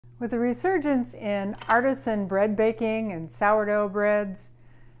With the resurgence in artisan bread baking and sourdough breads,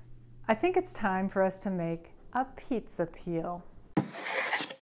 I think it's time for us to make a pizza peel.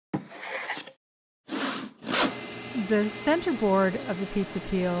 The center board of the pizza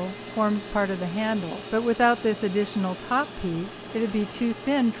peel forms part of the handle, but without this additional top piece, it would be too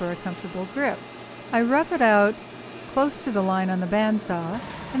thin for a comfortable grip. I rough it out close to the line on the bandsaw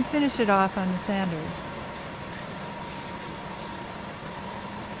and finish it off on the sander.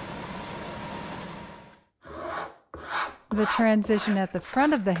 The transition at the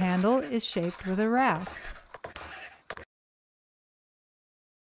front of the handle is shaped with a rasp.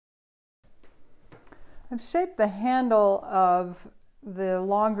 I've shaped the handle of the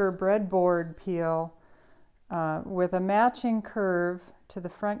longer breadboard peel with a matching curve to the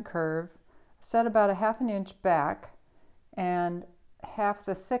front curve, set about a ½ inch back and half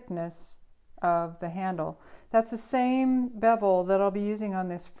the thickness of the handle. That's the same bevel that I'll be using on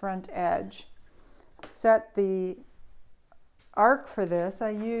this front edge. Set the arc for this,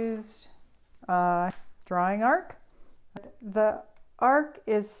 I used a drawing arc. The arc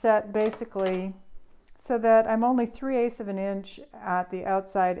is set basically so that I'm only 3/8 of an inch at the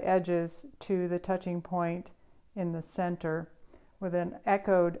outside edges to the touching point in the center with an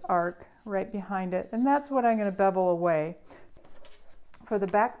echoed arc right behind it, and that's what I'm going to bevel away. For the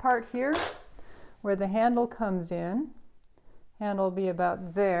back part here, where the handle comes in, handle will be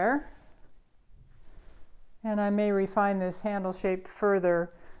about there. And I may refine this handle shape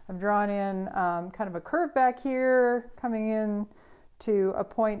further. I've drawn in kind of a curve back here, coming in to a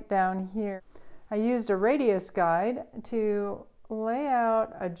point down here. I used a radius guide to lay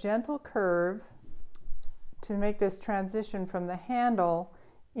out a gentle curve to make this transition from the handle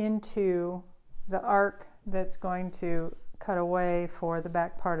into the arc that's going to cut away for the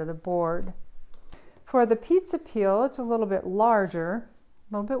back part of the board. For the pizza peel, it's a little bit larger,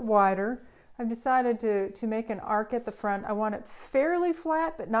 a little bit wider. I've decided to make an arc at the front. I want it fairly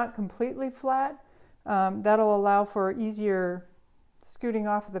flat, but not completely flat. That'll allow for easier scooting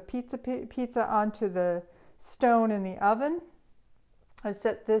off of the pizza onto the stone in the oven. I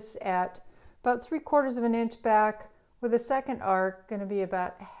set this at about 3/4 of an inch back, with a second arc going to be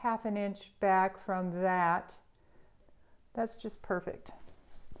about ½ an inch back from that. That's just perfect.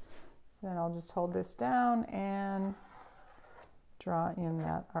 So then I'll just hold this down and draw in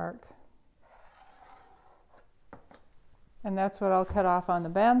that arc. And that's what I'll cut off on the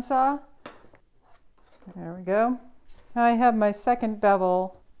bandsaw. There we go. Now I have my second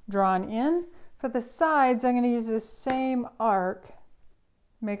bevel drawn in. For the sides, I'm going to use this same arc,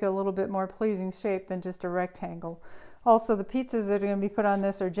 make it a little bit more pleasing shape than just a rectangle. Also, the pizzas that are going to be put on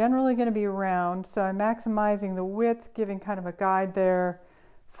this are generally going to be round, so I'm maximizing the width, giving kind of a guide there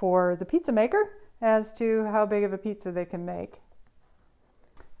for the pizza maker as to how big of a pizza they can make.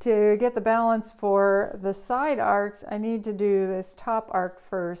 To get the balance for the side arcs, I need to do this top arc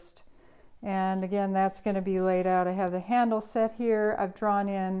first. And again, that's going to be laid out. I have the handle set here. I've drawn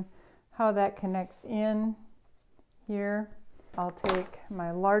in how that connects in here. I'll take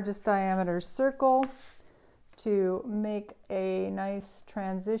my largest diameter circle to make a nice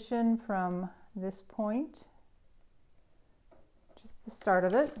transition from this point, just the start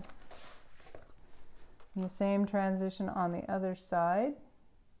of it. And the same transition on the other side.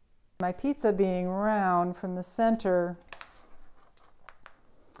 My pizza being round from the center,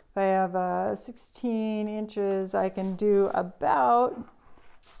 if I have 16 inches, I can do about,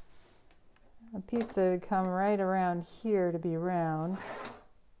 a pizza would come right around here to be round.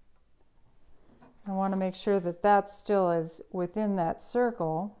 I want to make sure that that still is within that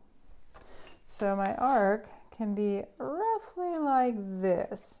circle. So my arc can be roughly like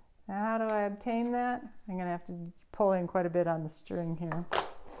this. Now how do I obtain that? I'm going to have to pull in quite a bit on the string here.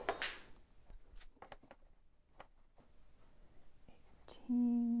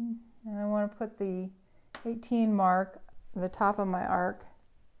 18, and I want to put the 18 mark, the top of my arc,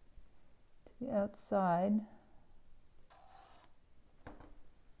 to the outside.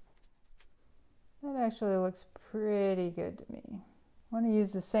 That actually looks pretty good to me. I want to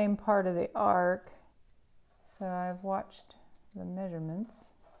use the same part of the arc, so I've watched the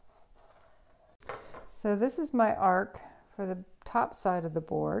measurements. So this is my arc for the top side of the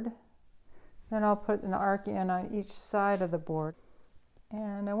board. Then I'll put an arc in on each side of the board.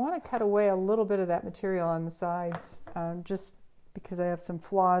 And I want to cut away a little bit of that material on the sides, just because I have some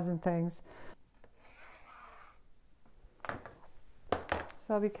flaws and things.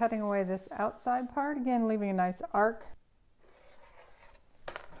 So I'll be cutting away this outside part, again leaving a nice arc.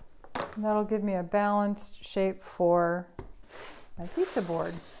 And that'll give me a balanced shape for my pizza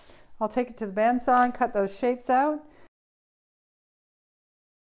board. I'll take it to the bandsaw and cut those shapes out.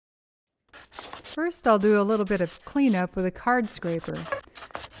 First, I'll do a little bit of cleanup with a card scraper.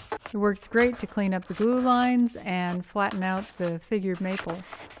 It works great to clean up the glue lines and flatten out the figured maple.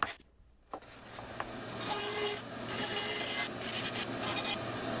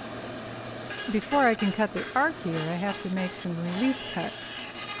 Before I can cut the arc here, I have to make some relief cuts.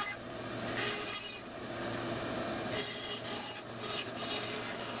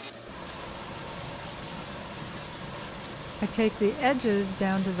 I take the edges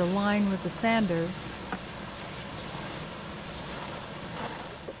down to the line with the sander.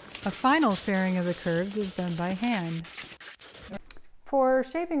 A final fairing of the curves is done by hand. For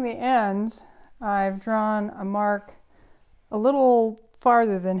shaping the ends, I've drawn a mark a little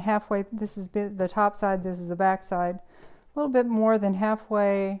farther than halfway. This is the top side, this is the back side. A little bit more than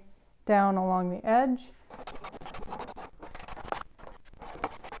halfway down along the edge.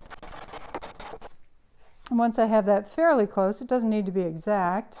 And once I have that fairly close, it doesn't need to be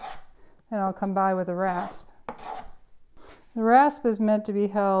exact, then I'll come by with a rasp. The rasp is meant to be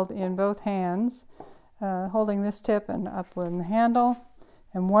held in both hands, holding this tip and up with the handle,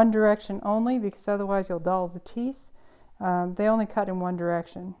 in one direction only, because otherwise you'll dull the teeth. They only cut in one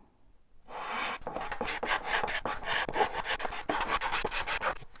direction.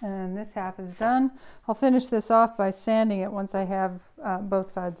 And this half is done. I'll finish this off by sanding it once I have both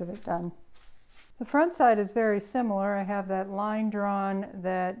sides of it done. The front side is very similar. I have that line drawn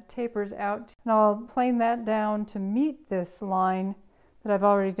that tapers out, and I'll plane that down to meet this line that I've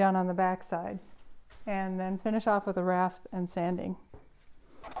already done on the back side, and then finish off with a rasp and sanding.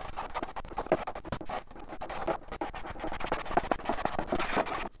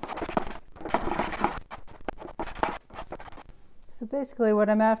 So basically what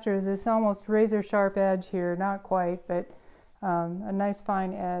I'm after is this almost razor sharp edge here, not quite, but a nice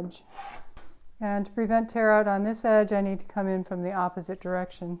fine edge. And to prevent tear out on this edge, I need to come in from the opposite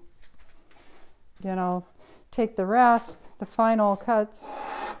direction. Again, I'll take the rasp. The final cuts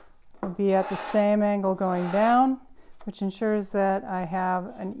will be at the same angle going down, which ensures that I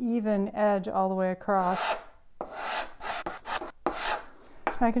have an even edge all the way across.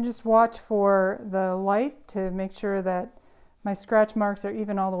 I can just watch for the light to make sure that my scratch marks are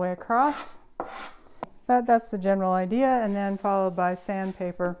even all the way across. But that's the general idea, and then followed by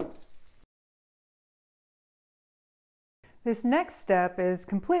sandpaper. This next step is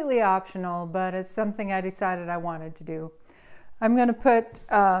completely optional, but it's something I decided I wanted to do. I'm going to put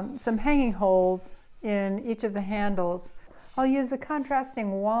some hanging holes in each of the handles. I'll use the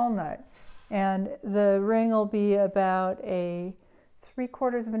contrasting walnut, and the ring will be about a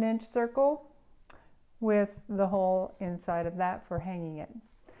 3/4 of an inch circle with the hole inside of that for hanging it.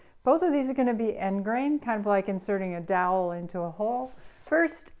 Both of these are going to be end grain, kind of like inserting a dowel into a hole.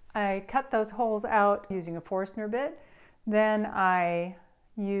 First, I cut those holes out using a Forstner bit. Then I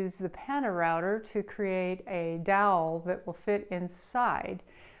use the PantoRouter to create a dowel that will fit inside.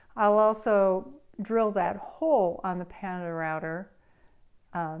 I'll also drill that hole on the PantoRouter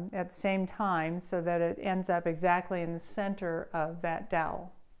at the same time so that it ends up exactly in the center of that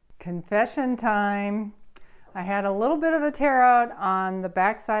dowel. Confession time! I had a little bit of a tear out on the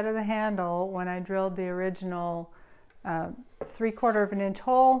back side of the handle when I drilled the original 3/4 of an inch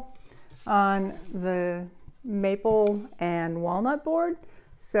hole on the maple and walnut board.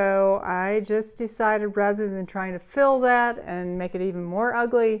 So I just decided, rather than trying to fill that and make it even more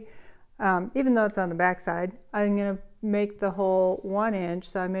ugly, even though it's on the back side, I'm going to make the hole 1 inch.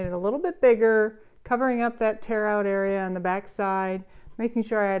 So I made it a little bit bigger, covering up that tear out area on the back side, making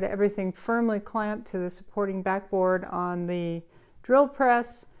sure I had everything firmly clamped to the supporting backboard on the drill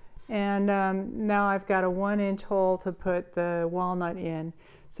press. And now I've got a 1 inch hole to put the walnut in.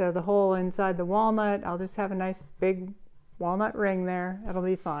 So the hole inside the walnut, I'll just have a nice big walnut ring there. It'll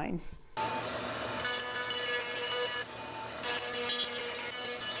be fine.